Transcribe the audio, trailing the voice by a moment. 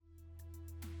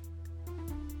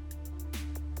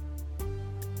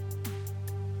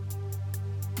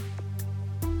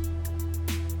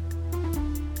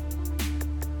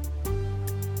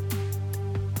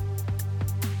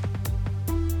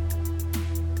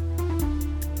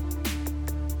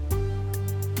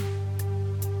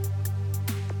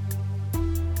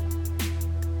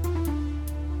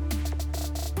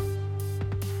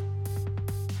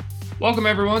Welcome,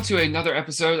 everyone, to another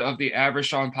episode of the Average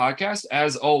Sean podcast.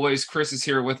 As always, Chris is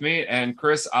here with me. And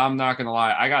Chris, I'm not going to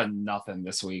lie, I got nothing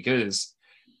this week. It is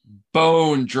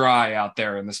bone dry out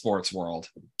there in the sports world.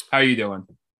 How are you doing?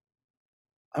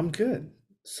 I'm good.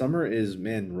 Summer is,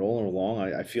 man, rolling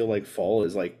along. I feel like fall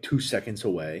is like 2 seconds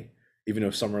away, even though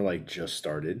summer like just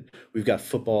started. We've got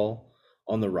football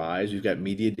on the rise. We've got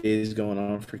media days going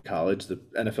on for college. The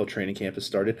NFL training camp has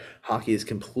started. Hockey is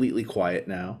completely quiet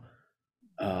now.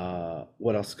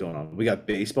 What else is going on? We got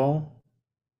baseball.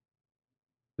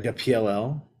 We got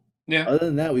PLL. Yeah. Other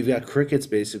than that, we've got crickets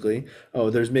basically.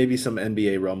 Oh, there's maybe some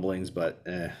NBA rumblings, but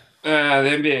The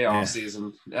NBA eh,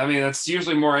 offseason. I mean, that's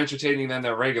usually more entertaining than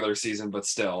the regular season, but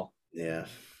still. yeah.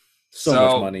 So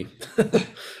much So, money.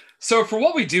 so for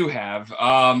what we do have,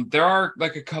 there are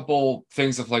like a couple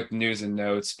things of like news and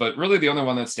notes, but really the only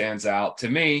one that stands out to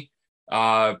me,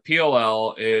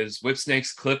 PLL is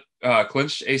Whipsnakes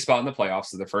clinched a spot in the playoffs.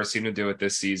 So the first team to do it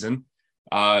this season.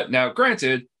 Now,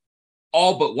 granted,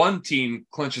 all but one team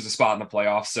clinches a spot in the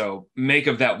playoffs, so make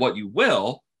of that what you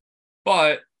will.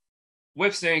 But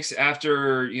Whipsnakes,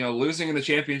 after losing in the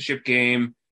championship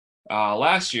game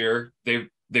last year,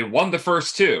 they won the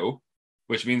first two,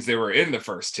 which means they were in the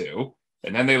first two,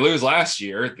 and then they lose last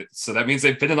year, so that means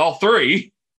they've been in all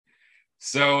three.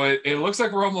 So it looks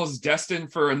like we're almost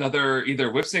destined for another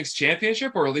either Whipsnakes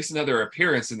championship or at least another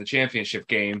appearance in the championship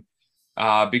game,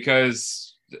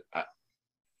 because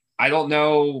I don't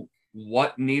know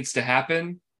what needs to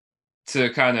happen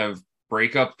to kind of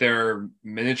break up their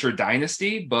miniature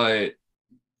dynasty, but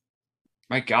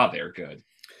my God, they're good.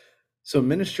 So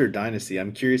miniature dynasty,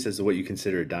 I'm curious as to what you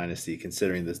consider a dynasty,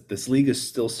 considering this league is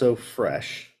still so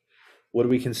fresh. What are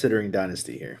we considering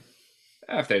dynasty here?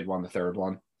 If they'd won the third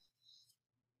one.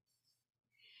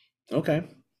 Okay,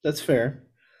 that's fair.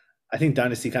 I think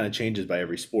dynasty kind of changes by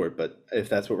every sport, but if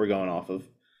that's what we're going off of,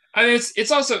 I mean,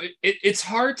 it's also it's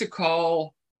hard to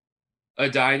call a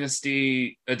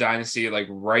dynasty like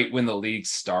right when the league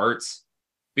starts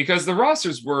because the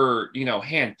rosters were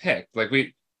handpicked. Like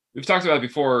we've talked about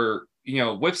before.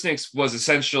 Whipsnakes was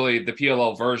essentially the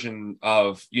PLL version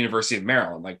of University of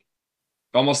Maryland. Like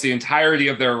almost the entirety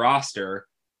of their roster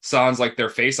sounds like their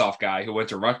face-off guy who went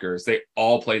to Rutgers. They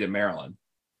all played in Maryland.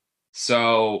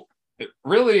 So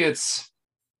really, it's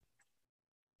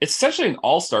essentially an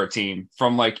all-star team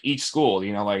from like each school.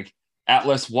 Like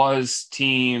Atlas was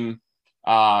team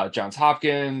Johns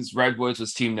Hopkins, Redwoods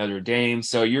was team Notre Dame.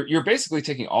 So you're basically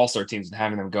taking all-star teams and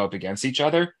having them go up against each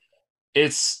other.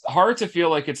 It's hard to feel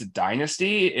like it's a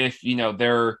dynasty if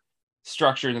they're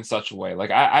structured in such a way.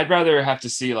 Like I'd rather have to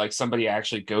see like somebody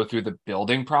actually go through the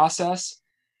building process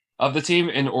of the team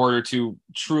in order to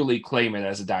truly claim it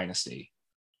as a dynasty.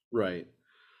 right?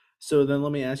 So then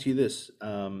let me ask you this: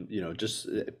 just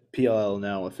PLL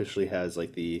now officially has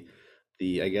like the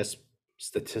I guess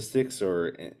statistics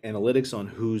or analytics on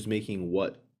who's making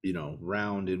what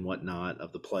round and whatnot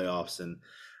of the playoffs, and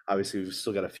obviously we've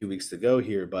still got a few weeks to go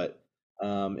here, but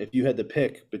if you had to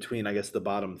pick between, I guess, the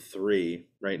bottom three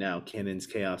right now, Cannons,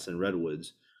 Chaos, and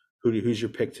Redwoods, who's your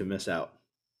pick to miss out?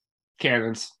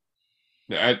 Cannons.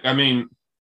 I mean,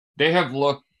 they have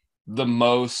looked the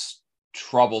most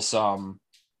troublesome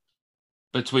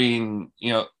between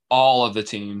all of the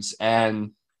teams,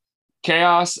 and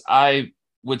Chaos, I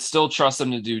would still trust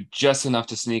them to do just enough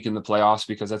to sneak in the playoffs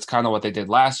because that's kind of what they did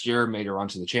last year, made a run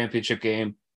to the championship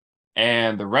game.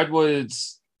 And the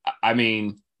Redwoods, I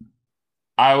mean,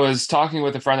 I was talking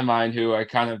with a friend of mine who I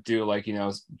kind of do like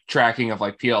tracking of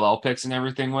like PLL picks and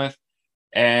everything with,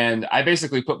 and I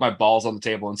basically put my balls on the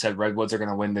table and said Redwoods are going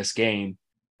to win this game,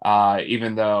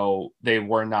 even though they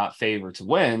were not favored to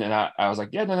win. And I was like,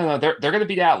 yeah, no, they're going to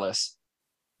beat Atlas.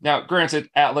 Now, granted,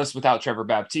 Atlas without Trevor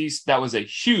Baptiste, that was a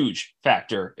huge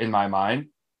factor in my mind,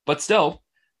 but still,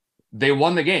 they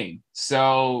won the game.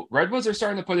 So Redwoods are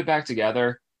starting to put it back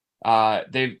together.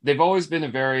 They've always been a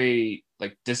very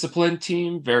like disciplined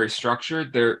team, very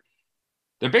structured. Their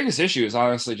biggest issue is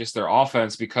honestly just their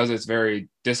offense because it's very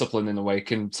disciplined in a way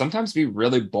can sometimes be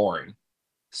really boring.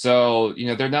 So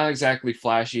they're not exactly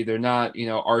flashy. They're not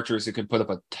archers who can put up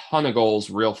a ton of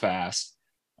goals real fast.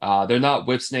 They're not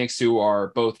whipsnakes who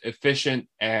are both efficient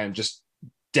and just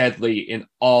deadly in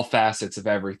all facets of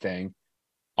everything,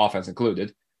 offense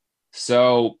included.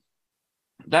 So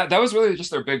that was really just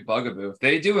their big bugaboo. If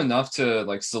they do enough to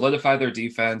like solidify their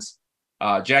defense,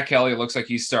 Jack Kelly looks like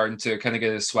he's starting to kind of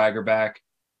get his swagger back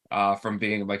from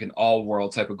being like an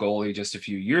all-world type of goalie just a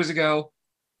few years ago.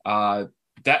 Uh,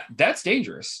 that's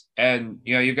dangerous. And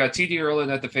you've got TD Erlin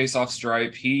at the face-off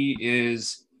stripe. He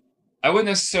is, I wouldn't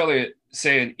necessarily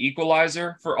say an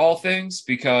equalizer for all things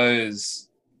because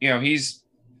he's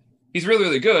he's really,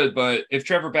 really good. But if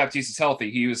Trevor Baptiste is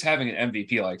healthy, he was having an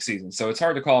MVP like season. So it's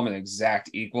hard to call him an exact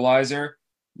equalizer.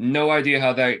 No idea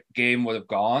how that game would have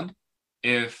gone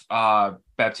if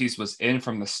Baptiste was in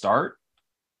from the start.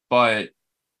 But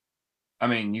I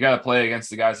mean, you got to play against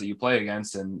the guys that you play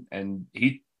against, and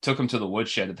he took him to the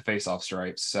woodshed at the faceoff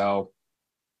stripes. So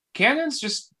Cannons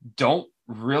just don't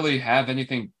really have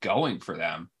anything going for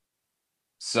them.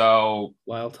 So,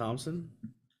 Lyle Thompson?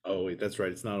 Oh wait, that's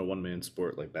right. It's not a one man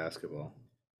sport like basketball.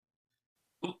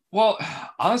 well,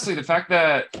 honestly, the fact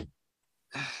that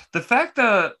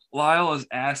Lyle is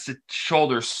asked to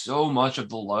shoulder so much of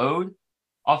the load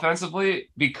offensively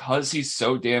because he's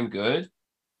so damn good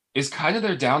is kind of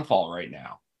their downfall right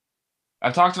now.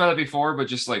 I've talked about it before, but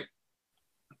just like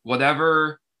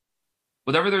whatever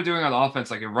they're doing on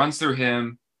offense, like it runs through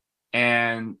him,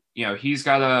 and he's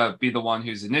got to be the one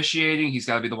who's initiating. He's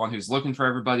got to be the one who's looking for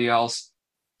everybody else.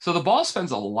 So the ball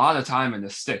spends a lot of time in the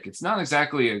stick. It's not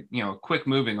exactly a quick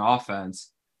moving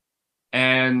offense,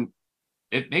 and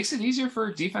it makes it easier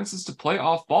for defenses to play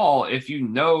off ball if you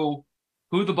know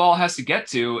who the ball has to get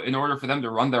to in order for them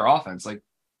to run their offense. Like,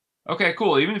 okay,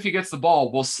 cool. Even if he gets the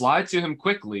ball, we'll slide to him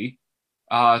quickly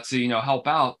to help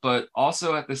out, but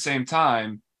also at the same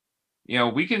time,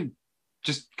 we can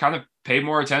just kind of pay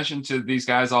more attention to these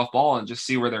guys off ball and just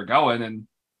see where they're going. And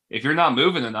if you're not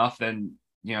moving enough, then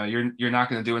you're not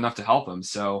going to do enough to help them.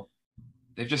 So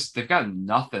they've got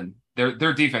nothing.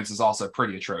 Their defense is also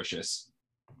pretty atrocious,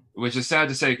 which is sad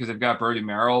to say because they've got Brody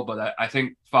Merrill, but I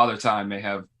think Father Time may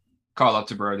have caught up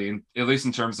to Brody, at least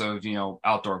in terms of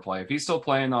outdoor play. If he's still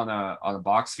playing on a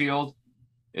box field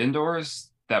indoors,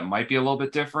 that might be a little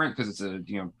bit different because it's a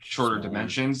shorter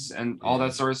dimensions and all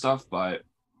that sort of stuff. But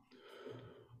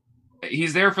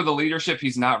he's there for the leadership.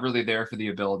 He's not really there for the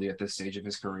ability at this stage of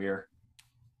his career.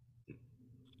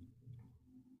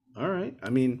 All right. I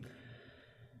mean,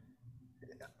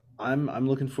 I'm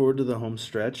looking forward to the home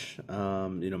stretch.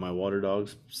 My Water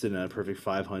Dogs sitting at a perfect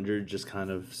 500, just kind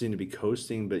of seem to be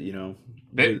coasting, but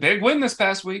big win this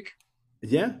past week.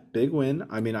 Yeah, big win.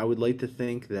 I mean, I would like to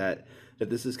think that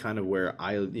this is kind of where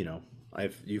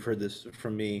you've heard this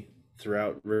from me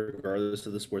throughout, regardless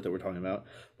of the sport that we're talking about.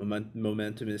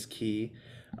 Momentum is key,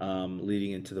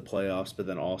 leading into the playoffs, but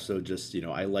then also just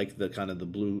I like the kind of the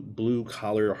blue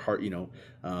collar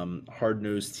hard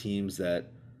nosed teams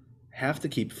that have to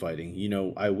keep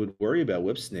fighting. I would worry about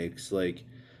Whip Snakes. Like,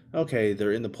 okay,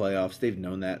 they're in the playoffs. They've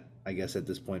known that, I guess, at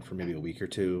this point for maybe a week or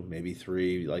two, maybe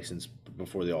three, like since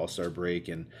before the All Star break.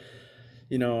 And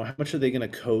how much are they going to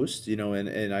coast?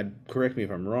 And I correct me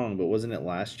if I'm wrong, but wasn't it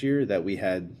last year that we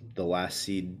had the last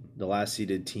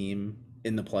seeded team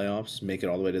in the playoffs make it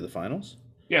all the way to the finals?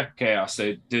 Yeah, chaos.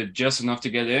 They did just enough to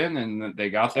get in, and they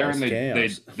got there, and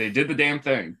they did the damn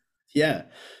thing. Yeah.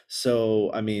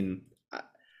 So I mean,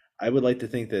 I would like to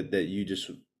think that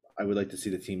I would like to see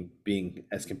the team being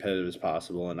as competitive as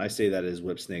possible, and I say that as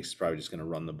Whip Snakes is probably just going to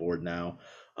run the board now.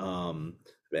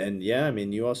 And yeah, I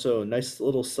mean, you also nice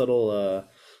little subtle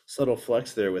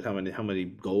flex there with how many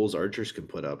goals archers can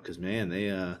put up because man,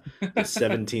 they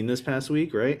 17 this past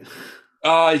week, right?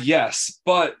 Yes,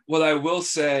 but what I will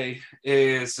say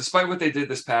is, despite what they did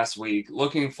this past week,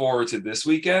 looking forward to this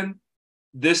weekend,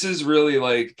 this is really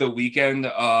like the weekend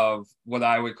of what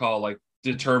I would call like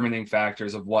determining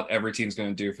factors of what every team's going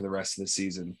to do for the rest of the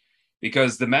season,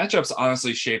 because the matchups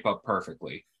honestly shape up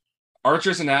perfectly.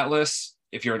 Archers and Atlas,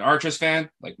 if you're an Archers fan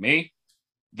like me,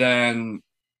 then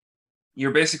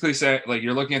you're basically saying, like,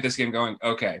 you're looking at this game going,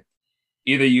 okay,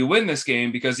 either you win this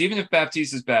game because even if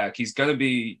Baptiste is back, he's going to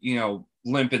be,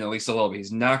 limping at least a little bit.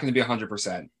 He's not going to be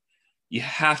 100%. You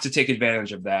have to take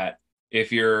advantage of that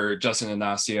if you're Justin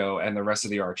Ignacio and the rest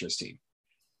of the Archers team.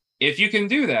 If you can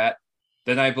do that,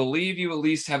 then I believe you at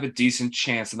least have a decent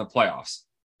chance in the playoffs.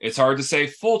 It's hard to say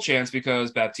full chance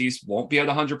because Baptiste won't be at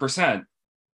 100%,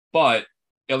 but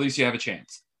at least you have a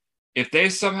chance. If they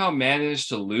somehow manage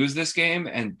to lose this game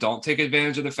and don't take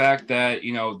advantage of the fact that,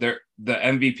 they're the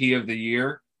MVP of the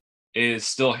year is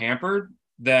still hampered,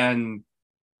 then,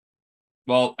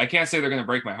 well, I can't say they're going to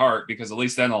break my heart because at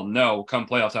least then I'll know come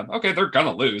playoff time, okay, they're going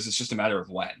to lose. It's just a matter of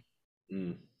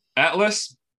when.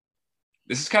 Atlas,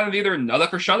 this is kind of either nut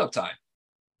up or shut up time.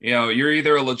 You're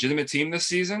either a legitimate team this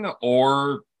season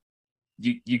or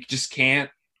you just can't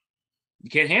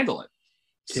handle it.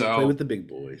 Can't play with the big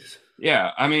boys.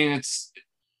 Yeah, I mean,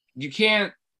 you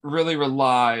can't really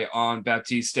rely on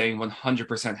Baptiste staying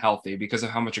 100% healthy because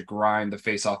of how much a grind the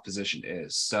face-off position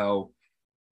is. So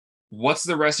what's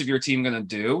the rest of your team going to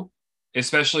do,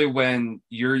 especially when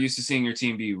you're used to seeing your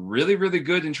team be really, really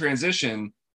good in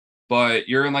transition, but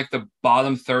you're in like the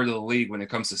bottom third of the league when it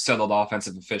comes to settled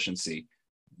offensive efficiency?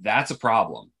 That's a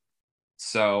problem.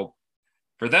 So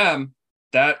for them,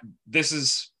 that this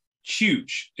is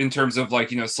huge in terms of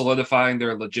like, solidifying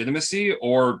their legitimacy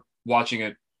or watching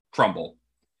it crumble.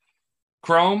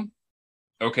 Chrome,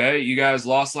 okay, you guys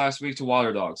lost last week to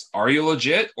Water Dogs. Are you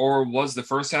legit, or was the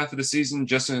first half of the season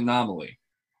just an anomaly?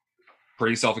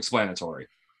 Pretty self-explanatory.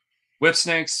 Whip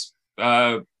Snakes,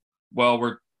 well,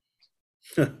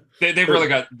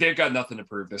 they've got nothing to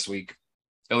prove this week,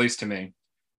 at least to me.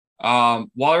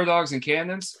 Water Dogs and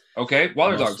Cannons, okay,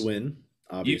 Water Must Dogs win,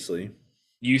 obviously.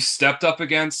 You stepped up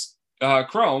against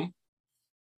Chrome.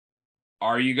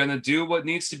 Are you going to do what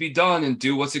needs to be done and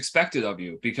do what's expected of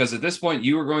you? Because at this point,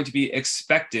 you are going to be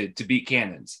expected to beat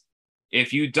Cannons.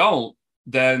 If you don't,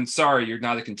 then sorry, you're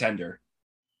not a contender.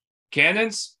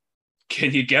 Cannons,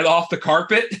 can you get off the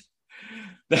carpet?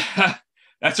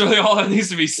 That's really all that needs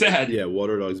to be said. Yeah,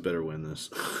 Water Dogs better win this.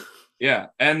 Yeah.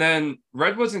 And then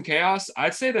Redwoods and Chaos,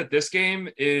 I'd say that this game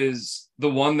is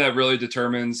the one that really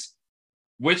determines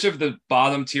which of the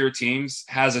bottom tier teams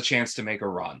has a chance to make a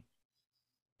run.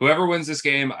 Whoever wins this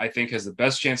game, I think, has the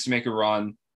best chance to make a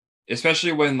run,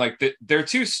 especially when like their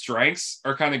two strengths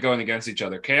are kind of going against each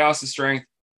other. Chaos' strength,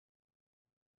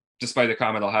 despite the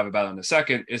comment I'll have about it in a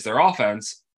second, is their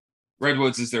offense.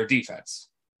 Redwoods is their defense.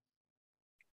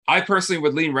 I personally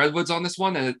would lean Redwoods on this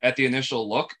one at the initial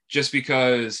look, just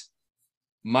because,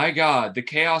 my God, the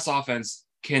Chaos offense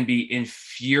can be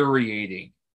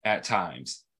infuriating at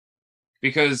times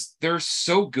because they're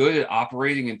so good at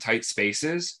operating in tight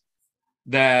spaces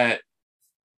that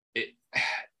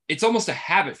it's almost a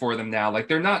habit for them now. Like,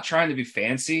 they're not trying to be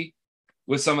fancy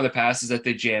with some of the passes that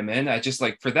they jam in. I just,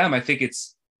 like, for them, I think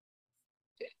it's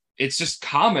just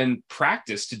common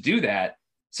practice to do that.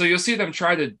 So you'll see them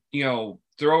try to,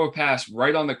 throw a pass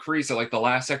right on the crease at like the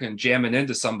last second, jamming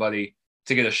into somebody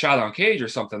to get a shot on cage or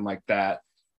something like that.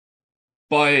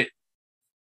 But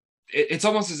it's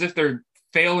almost as if they're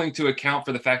failing to account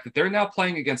for the fact that they're now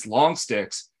playing against long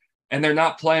sticks and they're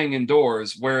not playing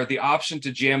indoors, where the option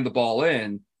to jam the ball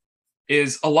in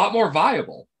is a lot more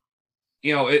viable.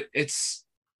 It's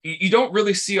you don't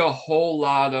really see a whole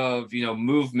lot of,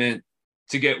 movement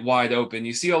to get wide open.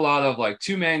 You see a lot of like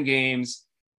 2-man games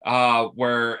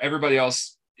where everybody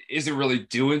else isn't really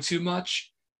doing too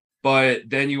much. But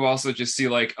then you also just see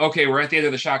like, okay, we're at the end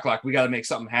of the shot clock. We got to make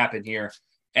something happen here.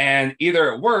 And either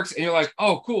it works and you're like,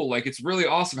 oh, cool. Like, it's really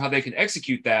awesome how they can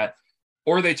execute that.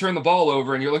 Or they turn the ball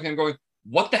over and you're looking and going,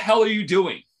 what the hell are you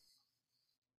doing?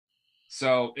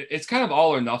 So it's kind of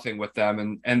all or nothing with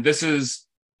them. And this is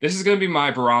going to be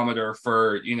my barometer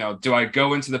for, do I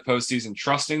go into the postseason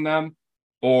trusting them,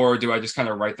 or do I just kind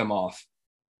of write them off?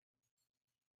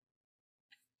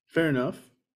 Fair enough.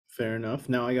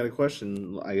 Now I got a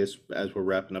question, I guess, as we're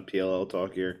wrapping up PLL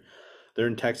talk here. They're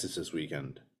in Texas this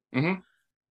weekend. Mm-hmm.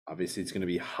 Obviously, it's going to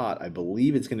be hot. I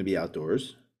believe it's going to be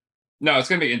outdoors. No, it's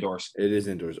going to be indoors. It is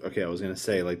indoors. Okay, I was going to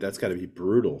say, like, that's got to be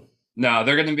brutal. No,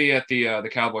 they're going to be at the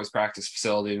Cowboys practice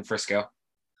facility in Frisco.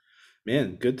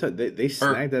 Man, good. They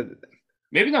snagged that.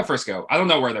 Maybe not Frisco. I don't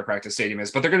know where their practice stadium is,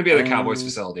 but they're going to be at the Cowboys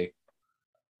facility.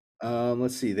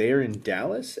 Let's see. They are in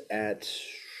Dallas at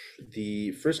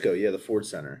the Frisco. Yeah, the Ford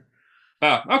Center.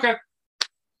 Oh, okay.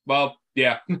 Well,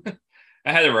 yeah,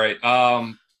 I had it right.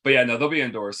 But yeah, no, they'll be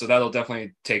indoors, so that'll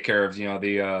definitely take care of the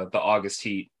August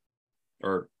heat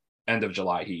or end of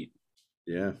July heat.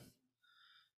 Yeah.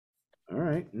 All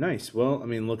right, nice. Well, I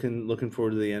mean, looking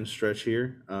forward to the end stretch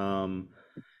here.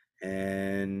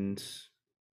 And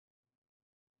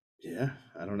yeah,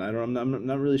 I'm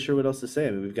not really sure what else to say.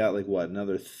 I mean, we've got like what,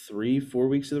 another 3-4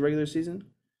 weeks of the regular season?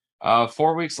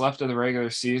 4 weeks left of the regular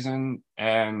season,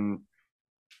 and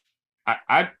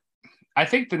I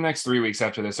think the next 3 weeks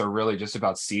after this are really just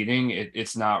about seeding.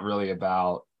 It's not really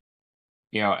about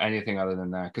anything other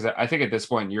than that, because I think at this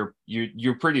point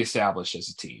you're pretty established as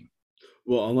a team.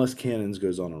 Well, unless Cannons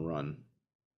goes on a run,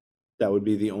 that would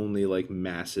be the only like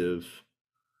massive.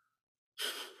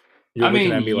 I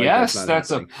mean, yes,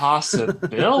 that's a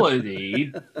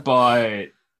possibility, but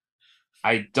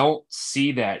I don't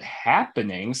see that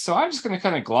happening. So I'm just going to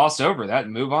kind of gloss over that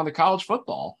and move on to college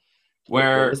football.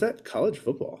 Where what was that? College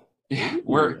football? Yeah,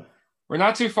 we're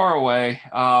not too far away,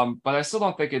 but I still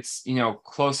don't think it's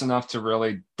close enough to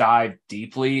really dive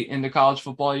deeply into college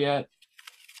football yet.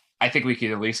 I think we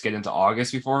could at least get into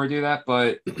August before we do that.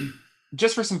 But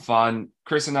just for some fun,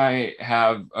 Chris and I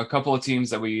have a couple of teams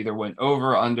that we either went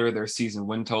over or under their season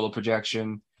win total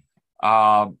projection.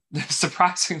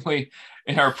 Surprisingly,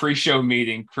 in our pre-show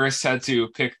meeting, Chris had to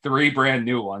pick 3 brand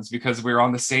new ones because we were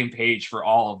on the same page for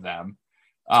all of them.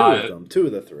 2 of them, 2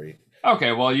 of the 3.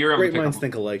 Okay, well, you're able great minds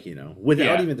think alike,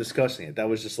 without even discussing it. That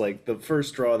was just like the first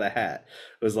straw of the hat.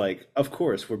 It was like, of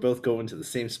course, we're both going to the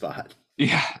same spot.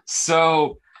 Yeah.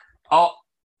 So I'll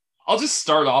I'll just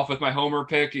start off with my homer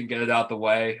pick and get it out the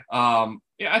way.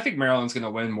 Yeah, I think Maryland's going to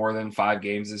win more than 5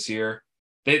 games this year.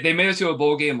 They made it to a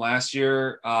bowl game last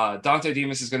year. Dante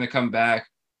Demas is going to come back.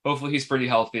 Hopefully, he's pretty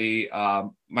healthy.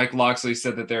 Mike Locksley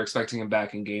said that they're expecting him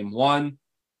back in game one.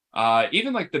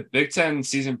 Even like the Big Ten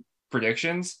season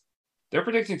predictions, they're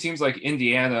predicting teams like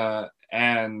Indiana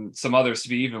and some others to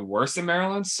be even worse than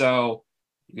Maryland. So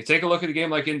you can take a look at a game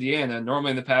like Indiana. Normally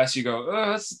in the past, you go,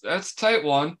 oh, that's a tight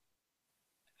one.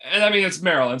 And I mean, it's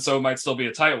Maryland, so it might still be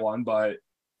a tight one, but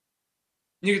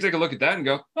you can take a look at that and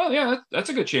go, oh, yeah, that's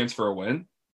a good chance for a win.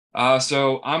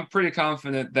 So I'm pretty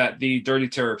confident that the Dirty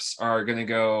Terps are going to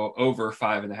go over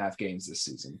 5.5 games this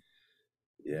season.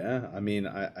 Yeah, I mean,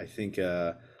 I think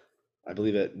I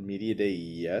believe at media day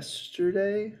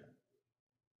yesterday,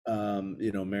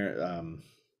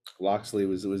 Loxley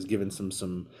was giving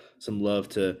some love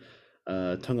to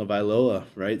Tunga Vailoa,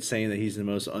 right? Saying that he's the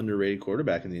most underrated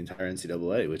quarterback in the entire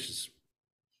NCAA, which is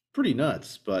pretty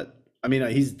nuts. But I mean,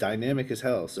 he's dynamic as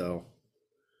hell. So,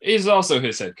 He's also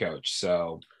his head coach.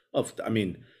 So I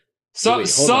mean, so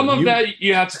wait, hold some on. of that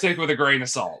you have to take with a grain of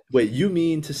salt. You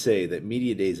mean to say that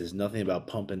media days is nothing about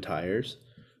pumping tires?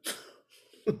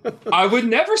 I would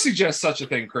never suggest such a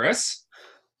thing, Chris.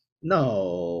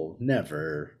 No,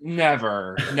 never.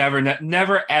 Never,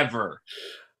 ever.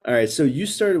 All right, so you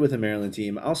started with a Maryland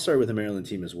team. I'll start with a Maryland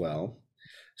team as well.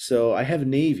 So I have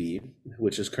Navy,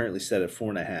 which is currently set at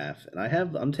 4.5,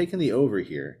 and I'm taking the over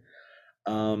here.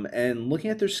 And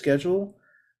looking at their schedule,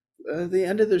 the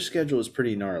end of their schedule is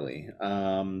pretty gnarly.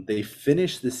 They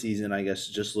finished the season, I guess,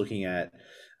 just looking at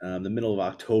the middle of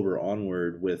October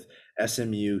onward with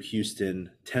SMU, Houston,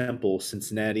 Temple,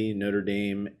 Cincinnati, Notre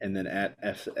Dame, and then at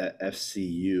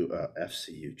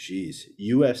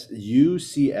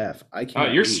UCF. I Oh,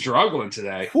 cannot you're read. struggling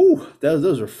today. Whew,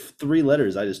 those are 3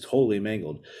 letters I just totally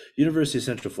mangled. University of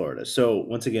Central Florida. So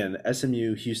once again,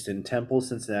 SMU, Houston, Temple,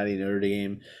 Cincinnati,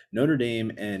 Notre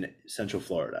Dame, and Central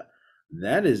Florida.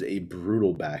 That is a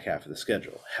brutal back half of the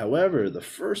schedule. However, the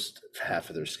first half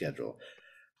of their schedule,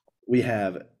 we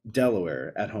have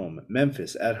Delaware at home,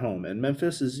 Memphis at home, and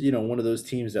Memphis is one of those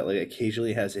teams that like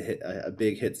occasionally has a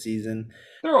big hit season.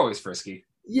 They're always frisky.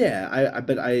 Yeah,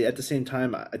 but at the same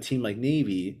time, a team like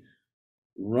Navy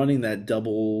running that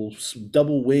double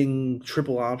wing,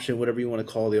 triple option, whatever you want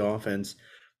to call the offense,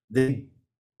 they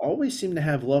always seem to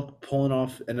have luck pulling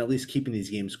off and at least keeping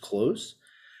these games close.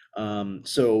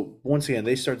 So once again,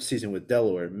 they start the season with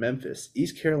Delaware, Memphis,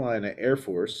 East Carolina, Air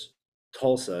Force,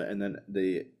 Tulsa, and then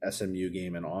the SMU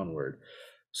game and onward.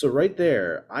 So right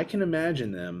there, I can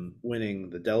imagine them winning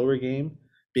the Delaware game,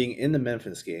 being in the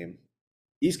Memphis game,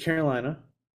 East Carolina,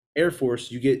 Air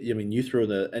Force. You throw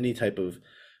any type of.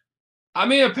 I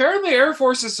mean, apparently Air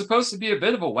Force is supposed to be a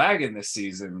bit of a wagon this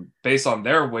season based on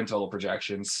their win total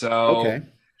projections. So Okay,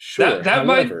 sure. that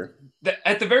However, might,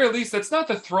 at the very least, that's not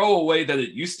the throwaway that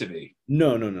it used to be.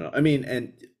 No. I mean,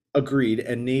 and agreed.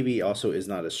 And Navy also is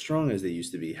not as strong as they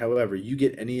used to be. However, you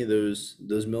get any of those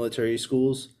military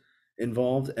schools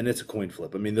involved, and it's a coin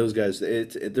flip. I mean, those guys,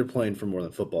 they're playing for more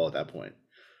than football at that point,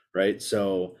 right?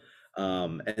 So,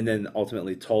 and then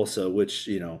ultimately Tulsa, which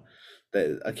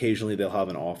that occasionally they'll have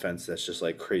an offense that's just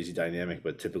like crazy dynamic,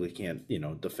 but typically can't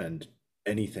defend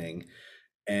anything.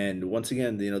 And once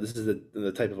again, this is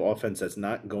the type of offense that's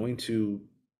not going to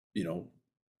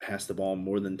pass the ball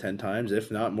more than 10 times,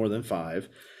 if not more than 5.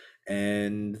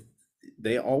 And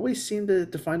they always seem to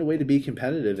find a way to be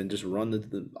competitive and just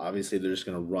run obviously they're just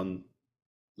going to run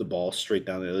the ball straight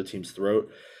down the other team's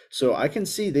throat. So I can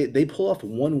see they pull off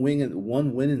one win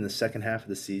in the second half of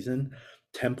the season.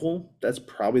 Temple, that's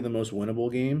probably the most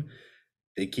winnable game.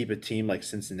 They keep a team like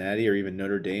Cincinnati or even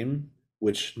Notre Dame,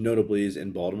 which notably is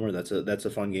in Baltimore. That's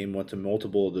a fun game. Went to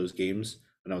multiple of those games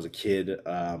when I was a kid,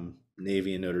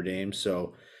 Navy and Notre Dame.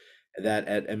 So that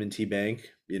at M&T Bank,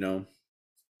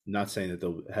 not saying that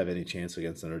they'll have any chance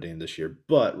against Notre Dame this year,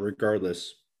 but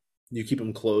regardless, you keep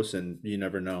them close and you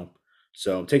never know.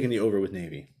 So I'm taking the over with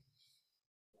Navy.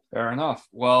 Fair enough.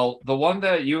 Well, the one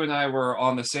that you and I were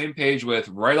on the same page with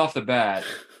right off the bat,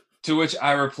 to which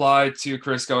I replied to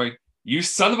Chris going, "You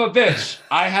son of a bitch,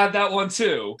 I had that one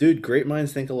too." Dude, great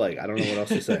minds think alike. I don't know what else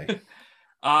to say.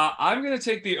 I'm going to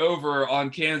take the over on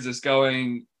Kansas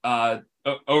going over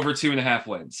 2.5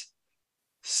 wins.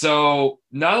 So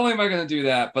not only am I going to do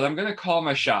that, but I'm going to call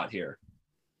my shot here.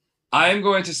 I am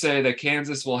going to say that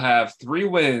Kansas will have 3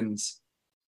 wins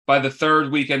by the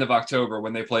 3rd weekend of October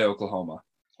when they play Oklahoma.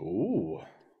 Ooh.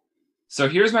 So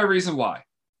here's my reason why.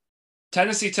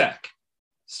 Tennessee Tech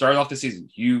started off the season.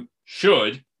 You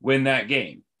should win that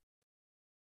game.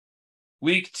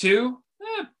 Week 2,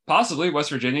 Possibly West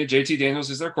Virginia. JT Daniels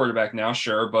is their quarterback now,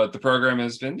 sure, but the program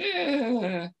has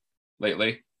been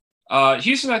lately.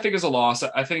 Houston, I think, is a loss.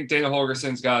 I think Dana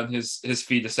Holgerson's gotten his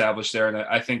feet established there, and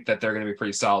I think that they're going to be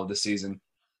pretty solid this season.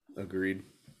 Agreed.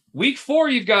 Week 4,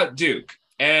 you've got Duke,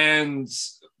 and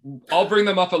I'll bring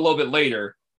them up a little bit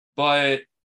later, but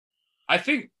I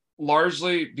think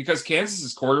largely because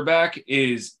Kansas's quarterback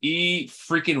is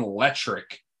freaking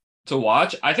electric to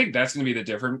watch. I think that's going to be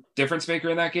the difference maker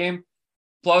in that game.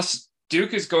 Plus,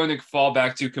 Duke is going to fall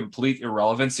back to complete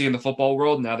irrelevancy in the football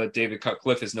world now that David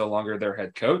Cutcliffe is no longer their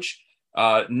head coach.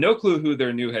 No clue who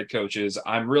their new head coach is.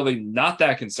 I'm really not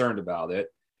that concerned about it.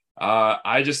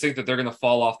 I just think that they're going to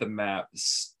fall off the map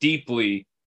steeply,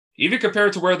 even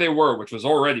compared to where they were, which was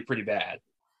already pretty bad.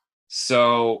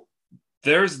 So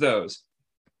there's those.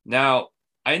 Now,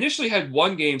 I initially had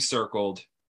one game circled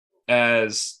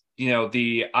as,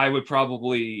 I would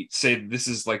probably say this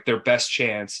is like their best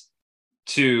chance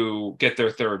to get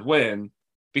their third win,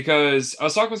 because I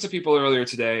was talking with some people earlier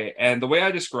today, and the way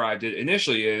I described it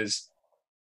initially is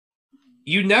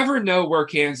you never know where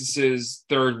Kansas's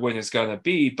third win is going to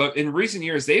be, but in recent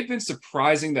years, they've been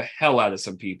surprising the hell out of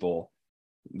some people.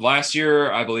 Last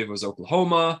year, I believe it was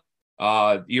Oklahoma.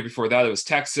 Year before that, it was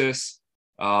Texas,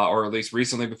 or at least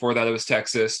recently before that, it was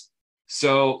Texas.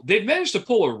 So they've managed to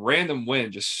pull a random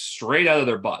win just straight out of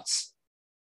their butts.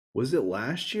 Was it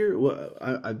last year? Well,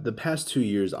 the past 2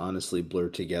 years honestly blur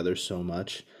together so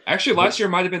much. Actually, last year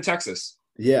might have been Texas.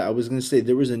 Yeah, I was gonna say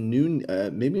there was a new.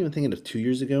 Maybe I'm thinking of 2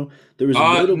 years ago. There was a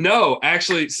notable. No,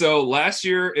 actually, so last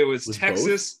year it was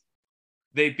Texas. Both?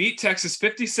 They beat Texas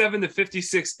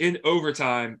 57-56 in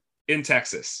overtime in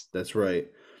Texas. That's right.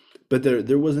 But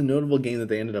there was a notable game that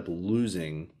they ended up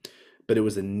losing, but it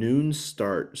was a noon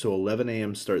start, so 11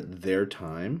 a.m. start their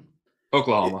time.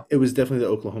 Oklahoma. It was definitely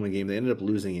the Oklahoma game. They ended up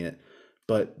losing it,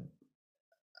 but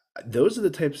those are the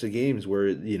types of games where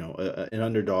an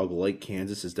underdog like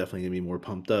Kansas is definitely going to be more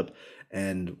pumped up.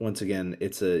 And once again,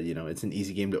 it's it's an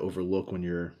easy game to overlook when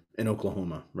you're in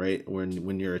Oklahoma, right?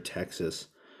 When you're at Texas,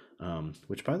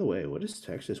 which by the way, what is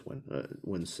Texas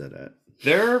win set at?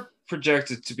 They're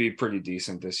projected to be pretty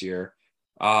decent this year.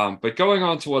 But going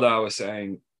on to what I was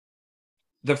saying,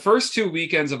 the first 2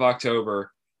 weekends of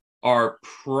October are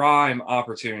prime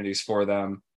opportunities for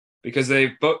them because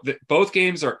both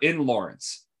games are in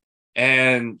Lawrence.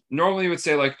 And normally you would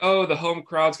say like, oh, the home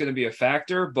crowd's going to be a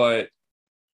factor. But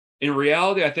in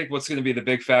reality, I think what's going to be the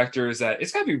big factor is that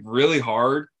it's going to be really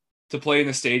hard to play in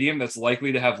a stadium that's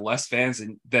likely to have less fans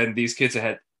than these kids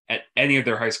had at any of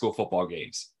their high school football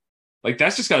games. Like,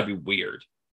 that's just got to be weird.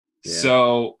 Yeah.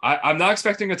 So I'm not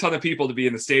expecting a ton of people to be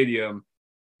in the stadium.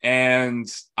 And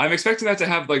I'm expecting that to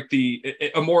have like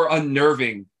a more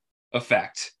unnerving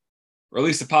effect, or at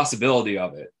least the possibility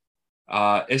of it.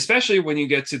 Especially when you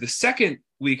get to the second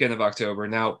weekend of October.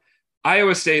 Now,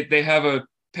 Iowa State, they have a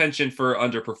penchant for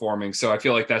underperforming, so I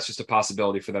feel like that's just a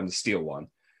possibility for them to steal one.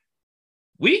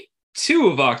 Week 2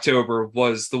 of October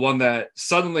was the one that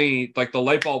suddenly, like, the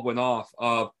light bulb went off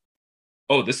of,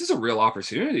 oh, this is a real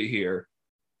opportunity here,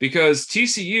 because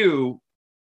TCU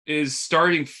is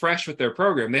starting fresh with their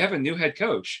program. They have a new head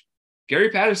coach. Gary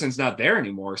Patterson's not there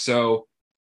anymore, so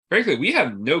frankly, we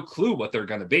have no clue what they're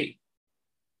going to be.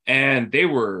 And they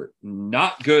were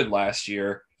not good last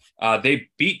year. They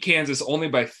beat Kansas only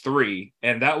by 3,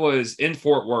 and that was in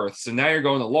Fort Worth. So now you're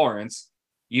going to Lawrence.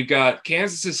 You've got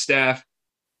Kansas's staff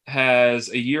has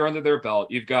a year under their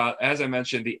belt. You've got, as I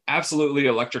mentioned, the absolutely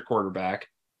electric quarterback.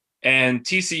 And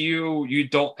TCU, you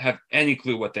don't have any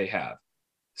clue what they have.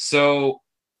 So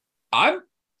I'm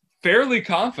fairly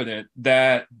confident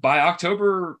that by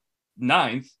October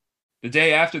 9th, the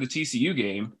day after the TCU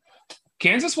game,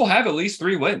 Kansas will have at least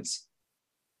 3 wins.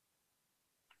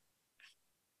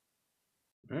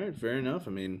 All right, fair enough.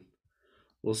 I mean,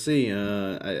 we'll see.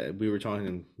 We were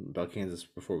talking about Kansas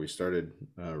before we started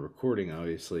recording,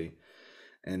 obviously,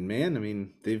 and man, I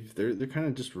mean, they're kind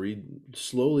of just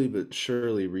slowly but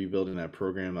surely rebuilding that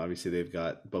program. Obviously, they've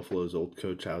got Buffalo's old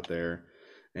coach out there,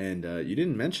 and you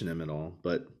didn't mention him at all,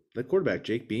 but the quarterback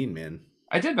Jake Bean, man.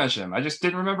 I did mention him. I just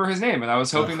didn't remember his name, and I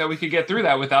was hoping that we could get through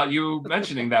that without you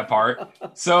mentioning that part.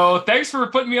 So thanks for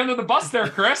putting me under the bus there,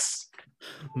 Chris.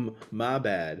 My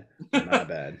bad. My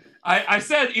bad. I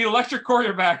said electric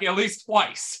quarterback at least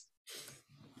twice.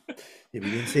 Yeah, but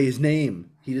you didn't say his name.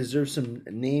 He deserves some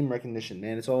name recognition,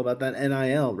 man. It's all about that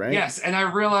NIL, right? Yes, and I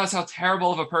realize how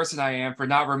terrible of a person I am for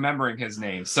not remembering his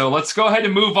name. So let's go ahead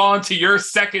and move on to your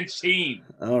second team.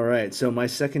 All right, so my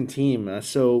second team.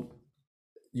 So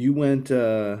you went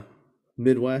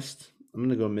Midwest. I'm going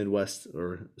to go Midwest,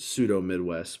 or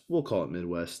pseudo-Midwest. We'll call it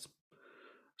Midwest.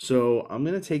 So I'm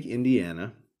going to take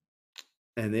Indiana.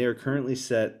 and they are currently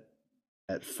set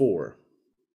at 4.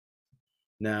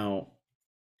 Now,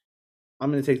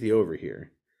 I'm going to take the over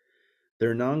here.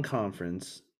 They're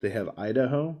non-conference. They have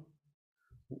Idaho,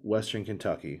 Western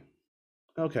Kentucky.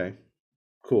 Okay,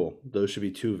 cool. Those should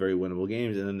be two very winnable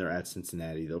games, and then they're at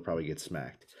Cincinnati. They'll probably get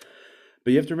smacked.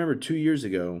 But you have to remember, 2 years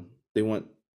ago they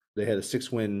had a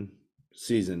 6-win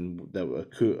season that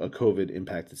a COVID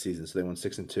impacted season, so they won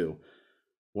 6-2.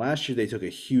 Last year they took a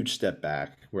huge step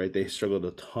back, right? They struggled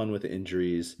a ton with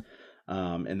injuries,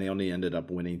 and they only ended up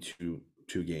winning two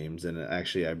games. And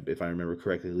actually, if I remember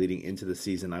correctly, leading into the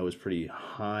season, I was pretty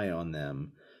high on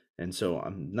them, and so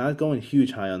I'm not going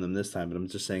huge high on them this time, but I'm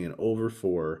just saying an over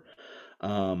 4.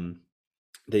 Um,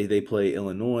 they play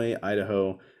Illinois,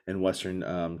 Idaho, and Western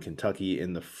Kentucky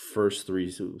in the first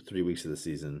three weeks of the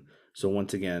season. So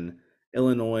once again,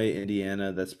 Illinois,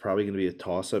 Indiana, that's probably going to be a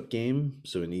toss-up game,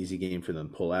 so an easy game for them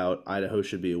to pull out. Idaho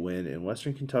should be a win, and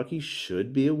Western Kentucky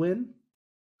should be a win.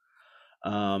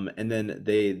 And then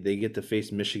they get to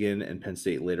face Michigan and Penn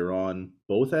State later on,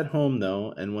 both at home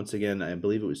though. And once again, I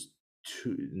believe it was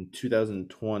in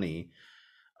 2020,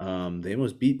 they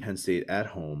almost beat Penn State at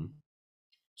home.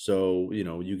 So,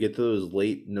 you get those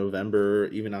late November,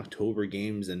 even October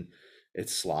games, and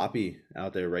it's sloppy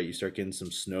out there, right? You start getting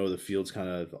some snow, the field's kind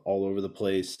of all over the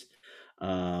place.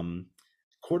 Um,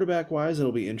 Quarterback wise,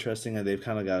 it'll be interesting. They've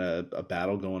kind of got a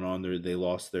battle going on there. They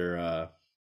lost their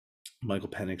Michael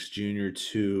Penix Jr.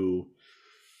 to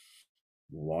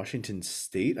Washington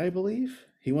State, I believe.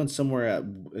 He went somewhere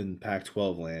in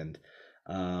Pac-12 land.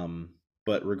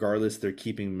 But regardless, they're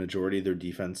keeping majority of their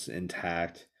defense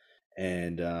intact,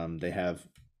 and they have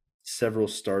several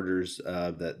starters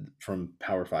that from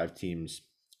Power Five teams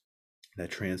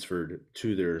that transferred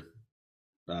to their.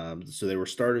 So they were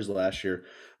starters last year,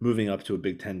 moving up to a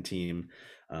Big Ten team.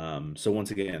 So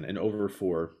once again, an over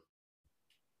 4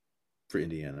 for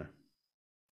Indiana.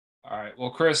 All right. Well,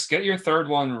 Chris, get your third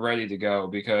one ready to go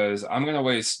because I'm going to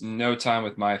waste no time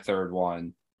with my third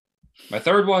one. My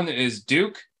third one is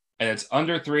Duke, and it's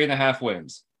under 3.5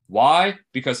 wins. Why?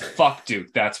 Because fuck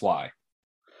Duke. That's why.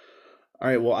 All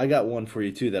right. Well, I got one for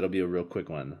you too. That'll be a real quick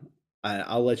one.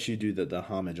 I'll let you do the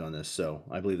homage on this. So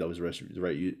I believe that was the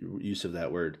right use of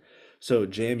that word. So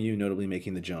JMU notably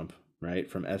making the jump, right,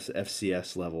 from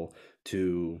FCS level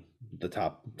to the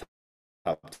top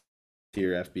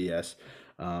tier FBS.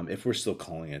 If we're still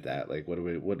calling it that, like,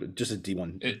 what just a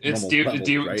D1 It's normal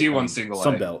level, right? D1 single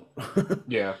Sun A. Belt.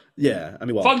 Yeah. Yeah. I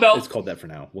mean, well, Fun Belt. it's called that for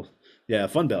now. Well, yeah,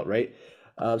 Fun Belt, right?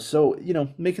 So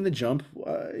making the jump.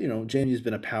 JMU's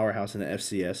been a powerhouse in the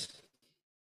FCS.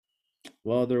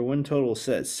 Well, their win total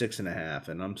set at 6.5,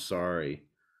 and I'm sorry,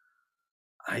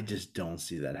 I just don't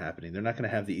see that happening. They're not going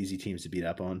to have the easy teams to beat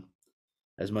up on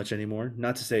as much anymore.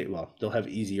 Not to say, well, they'll have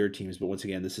easier teams, but once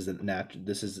again, this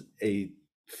is a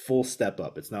full step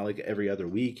up. It's not like every other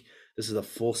week. This is a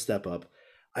full step up.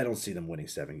 I don't see them winning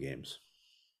 7 games.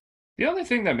 The only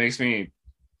thing that makes me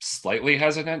slightly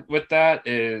hesitant with that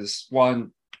is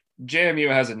one,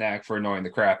 JMU has a knack for annoying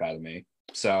the crap out of me.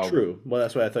 So true. Well,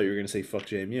 that's why I thought you were going to say fuck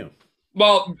JMU.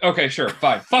 Well, okay, sure,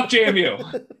 fine. Fuck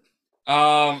JMU.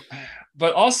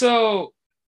 But also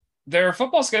their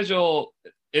football schedule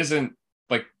isn't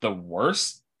like the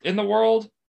worst in the world.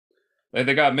 Like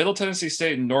they got Middle Tennessee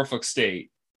State and Norfolk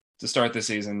State to start the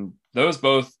season. Those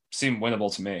both seem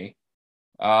winnable to me.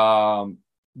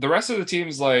 The rest of the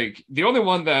teams, like the only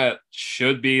one that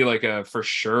should be like a for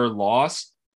sure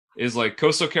loss is like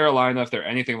Coastal Carolina if they're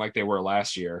anything like they were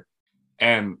last year,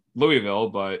 and Louisville.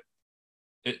 But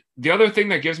the other thing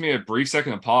that gives me a brief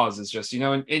second of pause is just,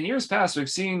 in years past, we've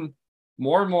seen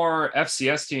more and more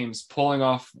FCS teams pulling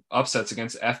off upsets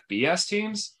against FBS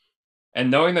teams.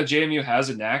 And knowing that JMU has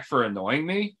a knack for annoying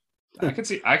me, I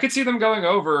could see them going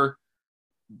over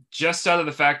just out of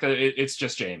the fact that it's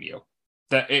just JMU.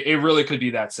 That it really could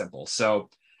be that simple. So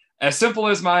as simple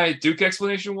as my Duke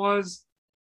explanation was,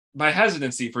 my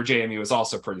hesitancy for JMU is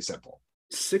also pretty simple.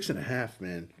 6.5,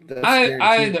 man.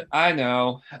 I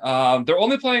know. They're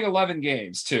only playing 11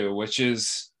 games too, which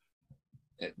is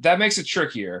that makes it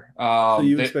trickier. So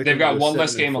you expect they've got one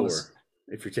less 7-4 game on this.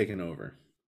 if you're taking over.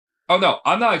 Oh no,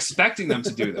 I'm not expecting them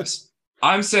to do this.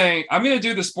 I'm saying I'm going to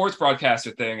do the sports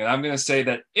broadcaster thing, and I'm going to say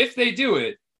that if they do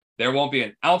it, there won't be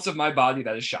an ounce of my body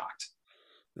that is shocked.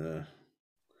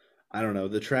 I don't know.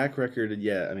 The track record,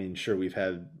 yeah, I mean, sure, we've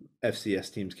had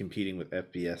FCS teams competing with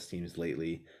FBS teams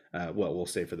lately. Well, we'll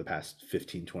say for the past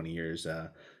 15, 20 years.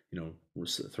 We're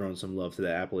throwing some love to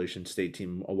the Appalachian State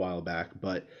team a while back,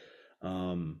 but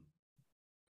I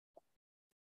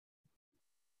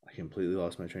completely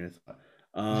lost my train of thought.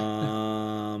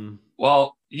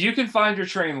 Well, You can find your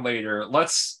train later.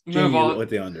 Let's move Jamie on. with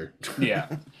the under. Yeah.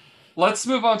 Let's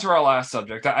move on to our last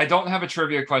subject. I don't have a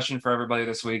trivia question for everybody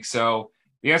this week. So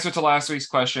the answer to last week's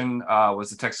question was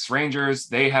the Texas Rangers.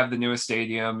 They have the newest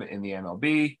stadium in the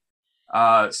MLB.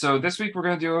 So this week we're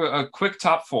going to do a quick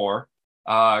top four.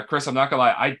 Chris, I'm not gonna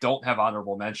lie, I don't have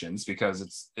honorable mentions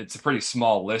because it's a pretty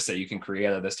small list that you can create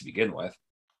out of this to begin with.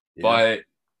 Yeah. But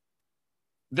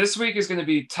this week is going to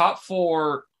be top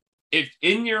four. If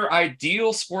in your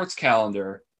ideal sports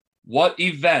calendar, what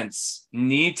events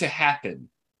need to happen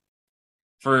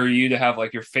for you to have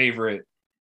like your favorite,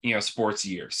 sports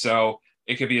year? So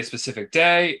it could be a specific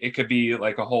day, it could be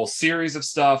like a whole series of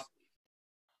stuff.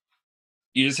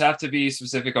 You just have to be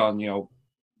specific on,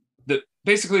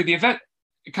 basically the event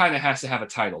kind of has to have a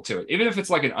title to it. Even if it's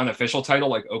like an unofficial title,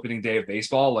 like opening day of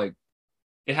baseball, like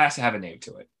it has to have a name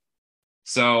to it.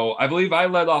 So I believe I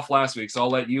led off last week, so I'll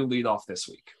let you lead off this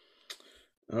week.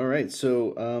 All right.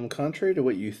 So, contrary to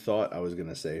what you thought I was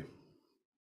gonna say,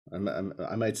 I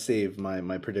might save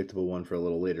my predictable one for a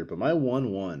little later. But my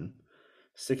 1-1,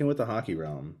 sticking with the hockey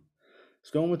realm,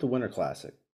 is going with the Winter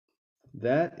Classic.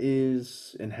 That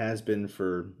is and has been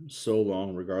for so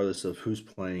long, regardless of who's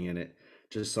playing in it.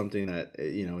 Just something that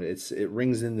it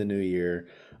rings in the new year.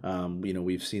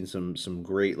 We've seen some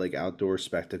great like outdoor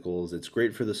spectacles. It's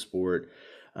great for the sport.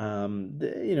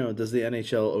 Does the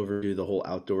NHL overdo the whole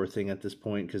outdoor thing at this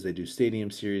point because they do stadium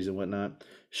series and whatnot?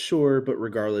 Sure, but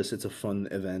regardless, it's a fun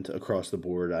event across the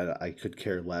board. I could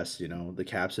care less. The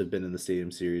Caps have been in the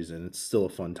stadium series and it's still a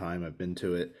fun time. I've been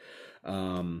to it.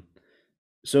 Um,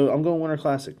 so I'm going Winter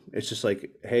Classic. It's just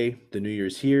like, hey, the New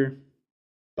Year's here.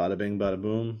 Bada bing, bada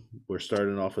boom. We're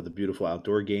starting off with a beautiful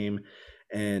outdoor game.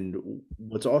 And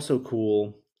what's also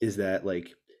cool is that,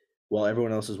 like, while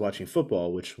everyone else is watching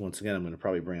football, which once again I'm going to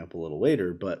probably bring up a little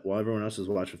later, but while everyone else is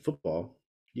watching football,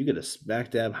 you get a smack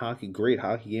dab great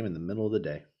hockey game in the middle of the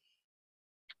day.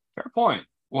 Fair point.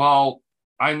 Well,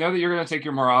 I know that you're going to take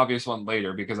your more obvious one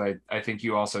later because I think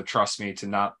you also trust me to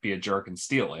not be a jerk and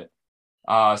steal it.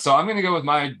 So I'm going to go with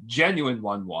my genuine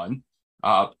 1-1.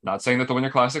 Not saying that the Winter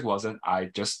Classic wasn't. I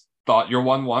just thought your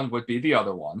 1-1 would be the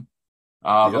other one. The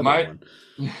But other my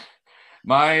one.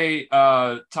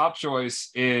 my top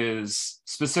choice is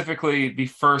specifically the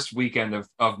first weekend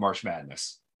of March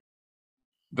Madness.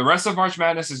 The rest of March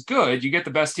Madness is good. You get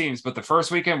the best teams, but the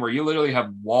first weekend where you literally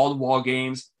have wall-to-wall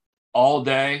games all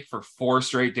day for 4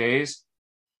 straight days,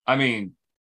 I mean,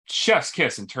 chef's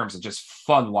kiss in terms of just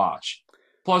fun watch.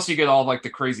 Plus, you get all like the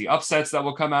crazy upsets that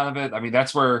will come out of it. I mean,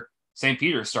 that's where St.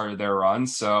 Peter started their run.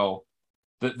 So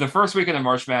the first weekend of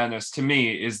March Madness to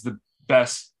me is the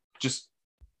best just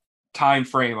time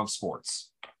frame of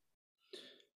sports.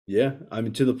 Yeah, I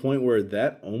mean to the point where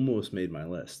that almost made my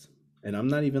list. And I'm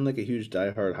not even like a huge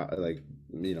diehard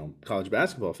college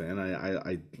basketball fan.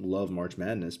 I love March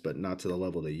Madness, but not to the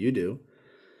level that you do.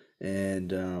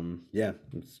 And yeah,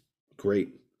 it's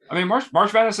great. I mean, March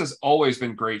Madness has always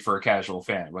been great for a casual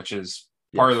fan, which is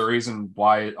part of the Yes, reason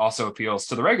why it also appeals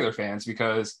to the regular fans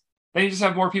because then you just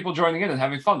have more people joining in and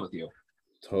having fun with you.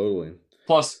 totally.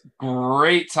 Plus,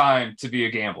 great time to be a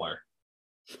gambler.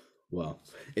 Well,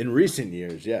 in recent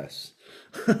years, yes.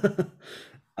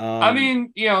 I um,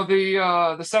 mean, the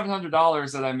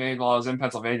 $700 that I made while I was in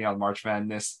Pennsylvania on March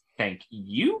Madness. Thank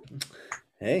you.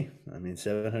 hey, I mean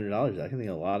 $700. I can think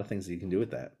of a lot of things that you can do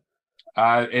with that.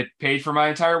 It paid for my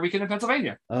entire weekend in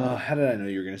Pennsylvania. How did I know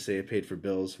you were gonna say it paid for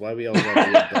bills? Why we all gotta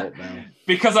be adult now?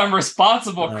 Because I'm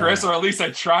responsible, Chris, or Uh, at least I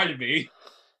try to be.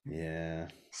 yeah.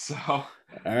 So, All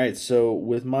right, so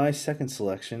with my second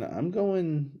selection, I'm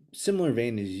going similar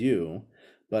vein as you,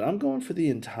 but I'm going for the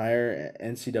entire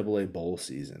NCAA bowl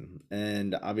season.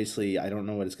 And obviously, I don't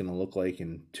know what it's going to look like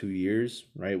in 2 years,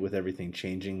 right, with everything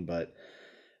changing. But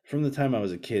from the time I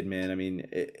was a kid, man, I mean,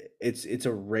 it's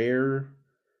a rare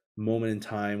moment in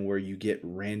time where you get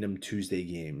random Tuesday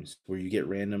games, where you get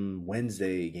random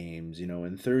Wednesday games,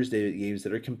 and Thursday games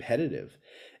that are competitive.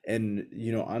 And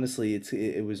honestly,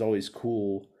 it was always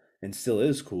cool and still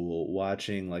is cool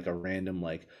watching like a random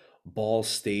like Ball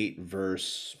State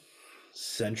versus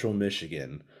Central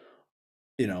Michigan,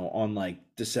 on like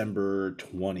December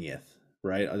 20th,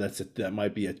 right? That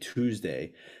might be a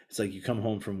Tuesday. It's like you come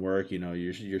home from work,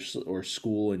 or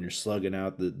school, and you're slugging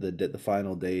out the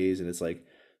final days, and it's like,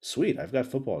 sweet, I've got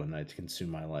football tonight to consume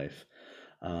my life.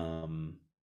 Um,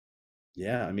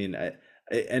 yeah, I mean,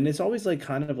 and it's always like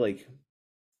kind of like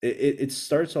it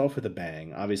starts off with a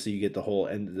bang. Obviously, you get the whole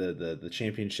end the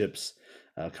championships,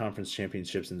 conference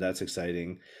championships, and that's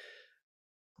exciting.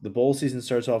 the bowl season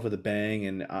starts off with a bang,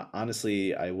 and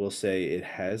honestly, I will say it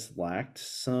has lacked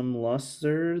some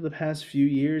luster the past few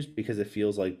years because it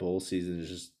feels like bowl season is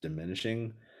just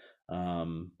diminishing.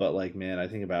 But like, man, I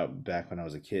think about back when I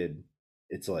was a kid,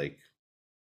 it's like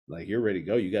you're ready to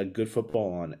go. You got good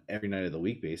football on every night of the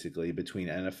week, basically between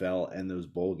NFL and those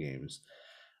bowl games.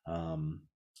 Um,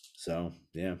 so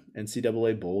yeah,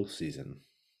 NCAA bowl season.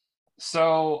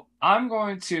 So I'm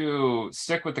going to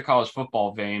stick with the college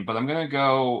football vein, but I'm going to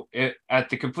go at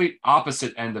the complete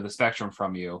opposite end of the spectrum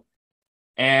from you.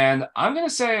 And I'm going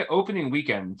to say opening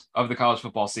weekend of the college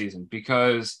football season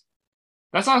because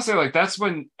that's honestly like that's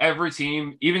when every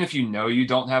team, even if you know you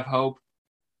don't have hope,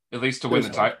 at least to win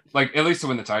There's the hope. title, like at least to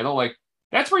win the title, like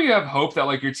that's where you have hope that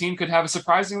like your team could have a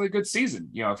surprisingly good season.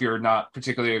 You know, if you're not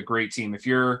particularly a great team, if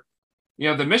you're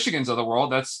the Michigans of the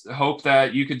world, that's hope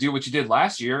that you could do what you did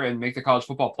last year and make the college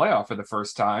football playoff for the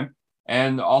first time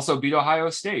and also beat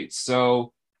Ohio State.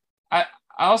 So I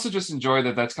I also just enjoy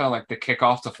that that's kind of like the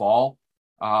kickoff to fall.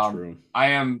 True. I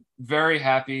am very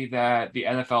happy that the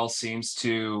NFL seems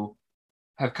to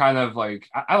have kind of like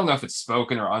I don't know if it's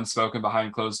spoken or unspoken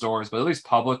behind closed doors, but at least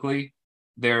publicly,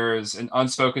 there's an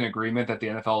unspoken agreement that the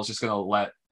NFL is just going to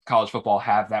let college football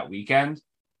have that weekend.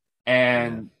 Yeah.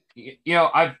 And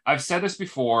I've said this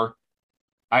before.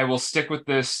 I will stick with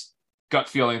this gut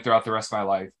feeling throughout the rest of my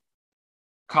life.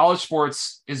 College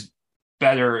sports is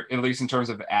better, at least in terms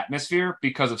of atmosphere,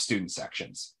 because of student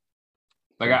sections.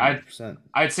 Like I, 100%.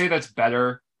 I'd say that's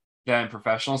better than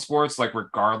professional sports. Like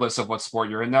regardless of what sport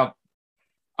you're in now,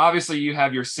 obviously you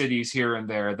have your cities here and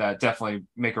there that definitely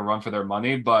make a run for their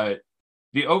money, but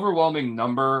the overwhelming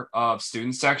number of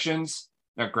student sections,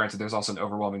 now granted, there's also an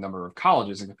overwhelming number of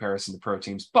colleges in comparison to pro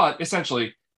teams, but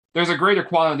essentially there's a greater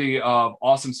quantity of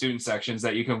awesome student sections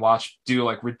that you can watch do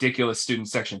like ridiculous student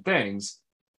section things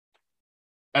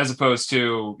as opposed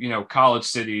to, college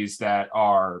cities that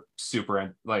are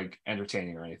super like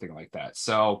entertaining or anything like that.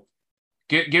 So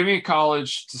give me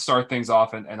college to start things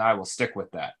off and I will stick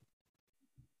with that.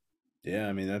 Yeah,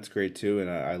 I mean that's great too, and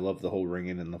I love the whole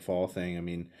ringing in the fall thing. I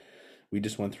mean, we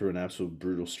just went through an absolute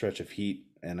brutal stretch of heat,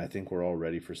 and I think we're all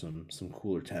ready for some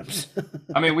cooler temps.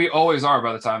 I mean, we always are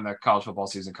by the time that college football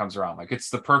season comes around. Like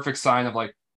it's the perfect sign of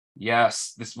like,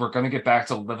 yes, this we're going to get back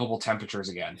to livable temperatures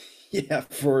again. Yeah,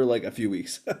 for like a few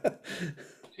weeks.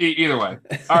 Either way.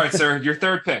 All right, sir, your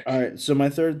third pick. All right, so my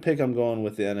third pick, I'm going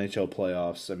with the NHL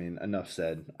playoffs. I mean, enough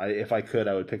said. If I could,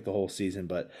 I would pick the whole season,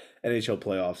 but NHL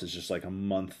playoffs is just like a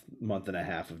month and a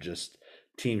half of just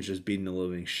teams just beating the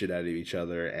living shit out of each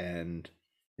other, and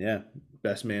yeah,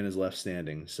 best man is left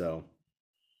standing. So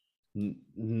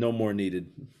no more needed.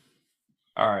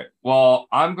 All right. Well,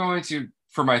 I'm going to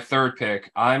for my third pick,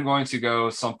 I'm going to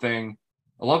go something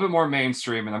a little bit more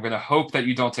mainstream, and I'm going to hope that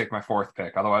you don't take my fourth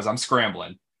pick. Otherwise, I'm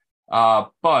scrambling.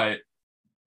 But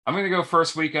I'm going to go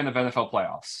first weekend of NFL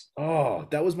playoffs. Oh,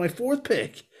 that was my fourth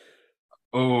pick.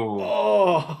 Oh,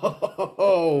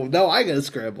 Oh, no, I gotta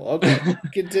scramble. Okay,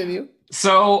 continue.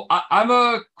 so I'm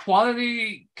a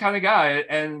quantity kind of guy,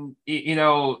 and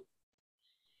there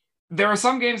are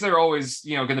some games that are always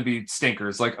going to be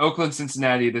stinkers. Like Oakland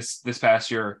Cincinnati this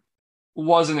past year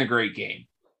wasn't a great game,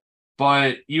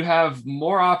 but you have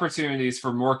more opportunities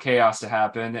for more chaos to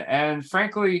happen. And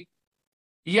frankly,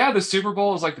 yeah, the Super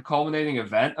Bowl is like the culminating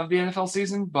event of the NFL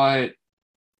season, but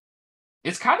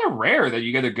it's kind of rare that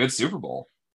you get a good Super Bowl.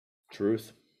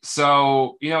 Truth.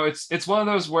 So, it's one of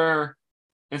those where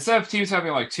instead of teams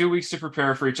having like 2 weeks to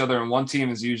prepare for each other and one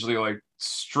team is usually like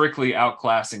strictly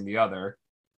outclassing the other,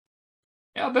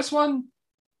 this one,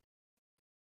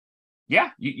 yeah,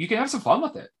 you can have some fun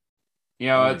with it. Oh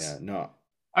yeah, It's no,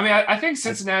 I mean, I think I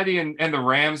Cincinnati and the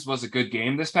Rams was a good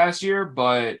game this past year,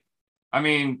 but I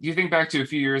mean, you think back to a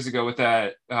few years ago with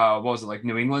that, what was it, like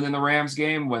New England and the Rams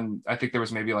game when I think there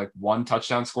was maybe like one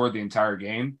touchdown scored the entire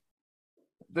game.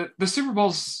 The Super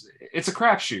Bowl's it's a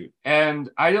crapshoot, and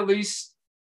I'd at least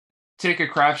take a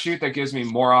crapshoot that gives me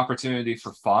more opportunity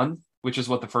for fun, which is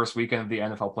what the first weekend of the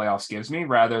NFL playoffs gives me,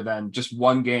 rather than just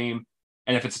one game.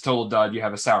 And if it's a total dud, you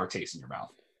have a sour taste in your mouth.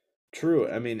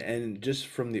 true. I mean, and just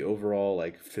from the overall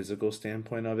like physical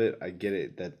standpoint of it, I get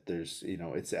it that there's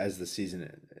it's as the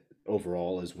season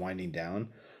overall is winding down.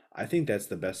 I think that's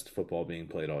the best football being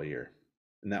played all year,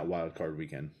 in that wild card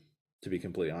weekend. To be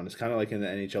completely honest, kind of like in the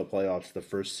NHL playoffs, the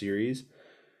first series,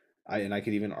 I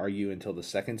could even argue until the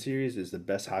second series is the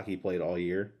best hockey played all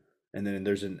year, and then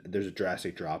there's a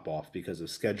drastic drop off because of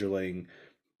scheduling.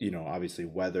 Obviously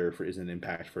weather is an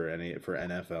impact for any for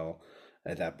NFL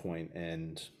at that point,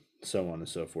 and so on and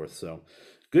so forth. So,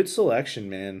 good selection,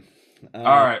 man. All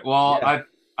right. Well, Yeah.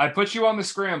 I put you on the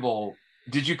scramble.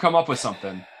 Did you come up with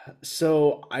something?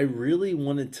 So I really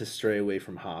wanted to stray away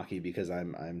from hockey because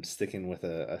I'm sticking with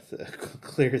a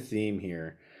clear theme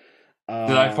here.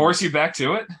 Did I Um, force you back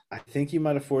to it? I think you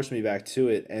might have forced me back to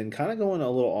it and kind of going a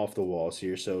little off the walls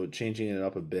here, so changing it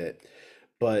up a bit,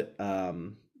 but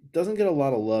doesn't get a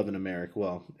lot of love in America.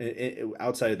 Well,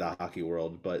 outside of the hockey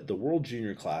world, but the World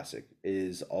Junior Classic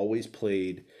is always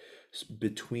played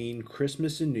between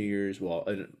Christmas and New Year's. Well,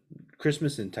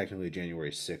 Christmas and technically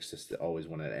January 6th is always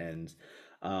when it ends.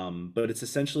 But it's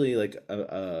essentially like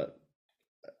a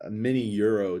mini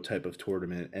Euro type of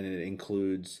tournament, and it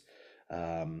includes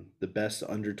the best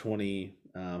under 20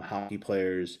 hockey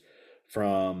players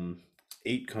from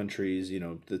 8 countries,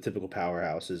 the typical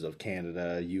powerhouses of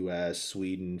Canada, US,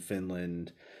 Sweden,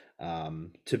 Finland.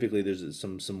 Typically, there's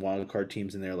some wild card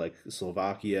teams in there like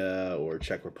Slovakia or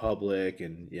Czech Republic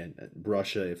and, yeah,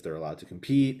 Russia if they're allowed to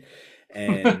compete,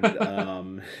 and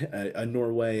a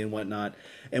Norway and whatnot.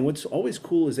 And what's always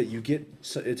cool is that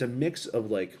it's a mix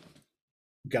of like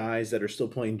guys that are still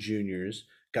playing juniors,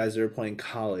 guys that are playing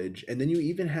college, and then you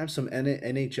even have some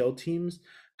NHL teams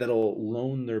that'll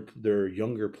loan their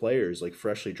younger players, like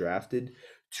freshly drafted,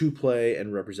 to play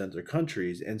and represent their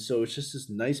countries. And so it's just this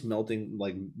nice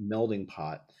melding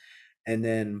pot. And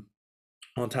then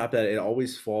on top of that, it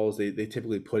always falls. They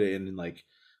typically put it in like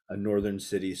a northern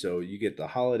city, so you get the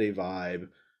holiday vibe.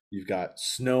 You've got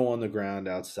snow on the ground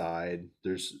outside.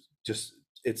 There's just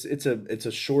it's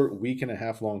a short week and a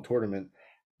half long tournament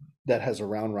that has a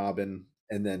round robin,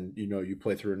 and then you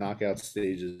play through knockout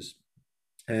stages,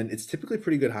 and it's typically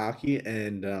pretty good hockey,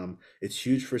 and it's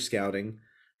huge for scouting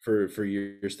for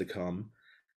years to come,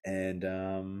 and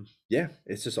yeah,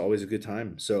 it's just always a good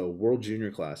time. So World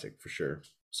Junior Classic for sure.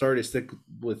 Sorry to stick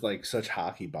with like such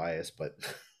hockey bias, but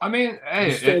I mean, you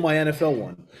hey, stole my NFL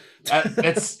one.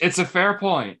 it's a fair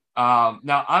point.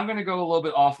 Now I'm going to go a little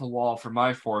bit off the wall for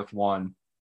my fourth one,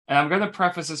 and I'm going to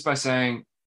preface this by saying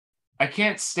I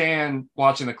can't stand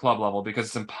watching the club level because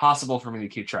it's impossible for me to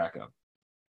keep track of.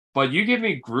 But you give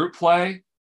me group play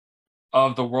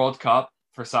of the World Cup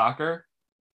for soccer,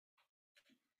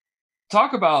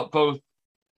 talk about both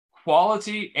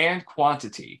quality and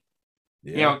quantity.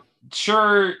 You Yeah, know,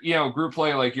 sure, group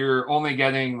play, like you're only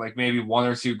getting like maybe one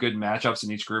or two good matchups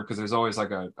in each group because there's always like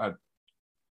a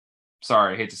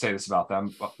sorry, I hate to say this about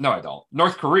them, but no, I don't.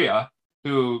 North Korea,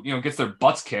 who, gets their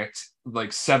butts kicked like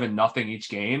 7-0 each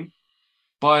game.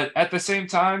 But at the same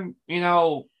time,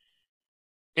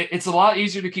 it's a lot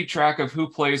easier to keep track of who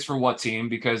plays for what team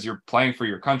because you're playing for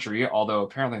your country. Although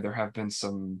apparently there have been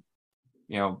some,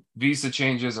 visa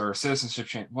changes or citizenship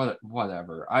change,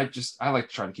 whatever. I like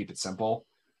to try to keep it simple.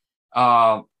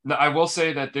 I will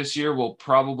say that this year will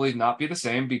probably not be the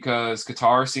same because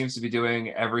Qatar seems to be doing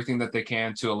everything that they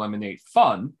can to eliminate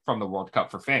fun from the World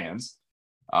Cup for fans.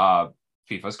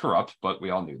 FIFA's corrupt, but we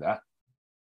all knew that.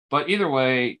 But either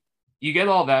way, you get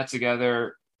all that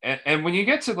together, and when you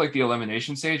get to like the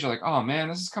elimination stage, you're like, oh man,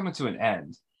 this is coming to an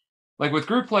end. Like with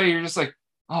group play, you're just like,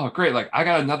 oh great, like I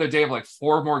got another day of like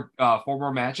four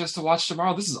more matches to watch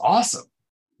tomorrow. This is awesome.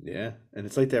 yeah, and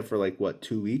it's like that for like what,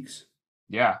 2 weeks?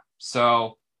 Yeah.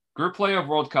 So group play of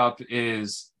World Cup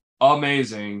is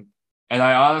amazing. And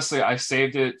I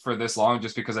saved it for this long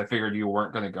just because I figured you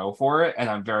weren't going to go for it. And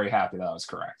I'm very happy that I was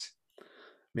correct.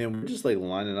 Man, we're just like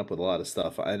lining up with a lot of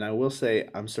stuff. And I will say,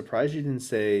 I'm surprised you didn't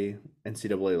say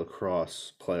NCAA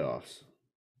lacrosse playoffs.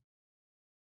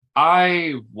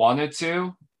 I wanted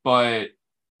to, but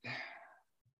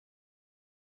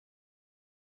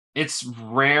it's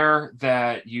rare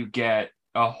that you get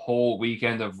a whole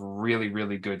weekend of really,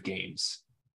 really good games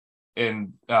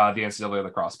in the NCAA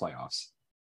lacrosse playoffs.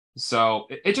 So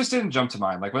it just didn't jump to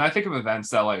mind. Like when I think of events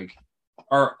that like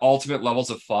are ultimate levels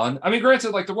of fun. I mean,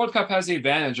 granted, like the World Cup has the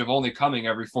advantage of only coming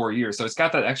every 4 years, so it's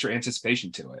got that extra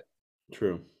anticipation to it.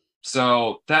 True.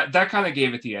 So that kind of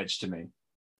gave it the edge to me.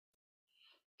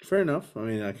 Fair enough. I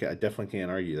mean, I definitely can't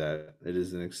argue that. It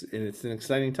is and it's an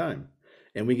exciting time.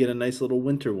 And we get a nice little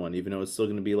winter one, even though it's still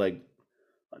going to be like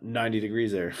 90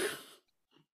 degrees there.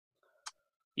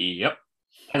 Yep.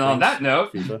 And on Thanks, that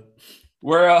note, FIFA.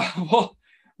 we're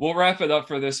we'll wrap it up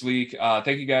for this week.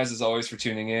 Thank you guys as always for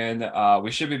tuning in.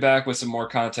 We should be back with some more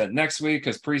content next week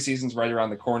because preseason's right around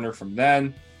the corner from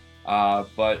then.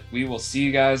 But we will see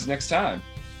you guys next time.